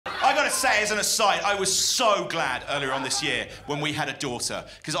say as an aside, I was so glad earlier on this year when we had a daughter,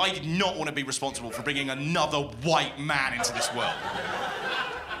 because I did not want to be responsible for bringing another white man into this world.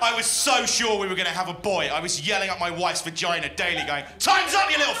 I was so sure we were going to have a boy. I was yelling at my wife's vagina daily going, "Time's up,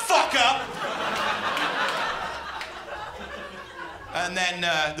 you little fucker!" And then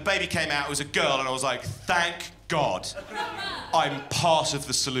the baby came out, it was a girl, and I was like, thank God, I'm part of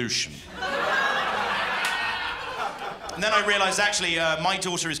the solution. And then I realised, actually, my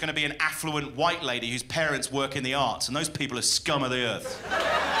daughter is going to be an affluent white lady whose parents work in the arts, and those people are scum of the earth.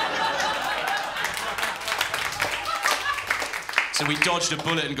 So we dodged a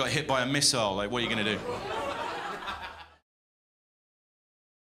bullet and got hit by a missile. Like, what are you going to do?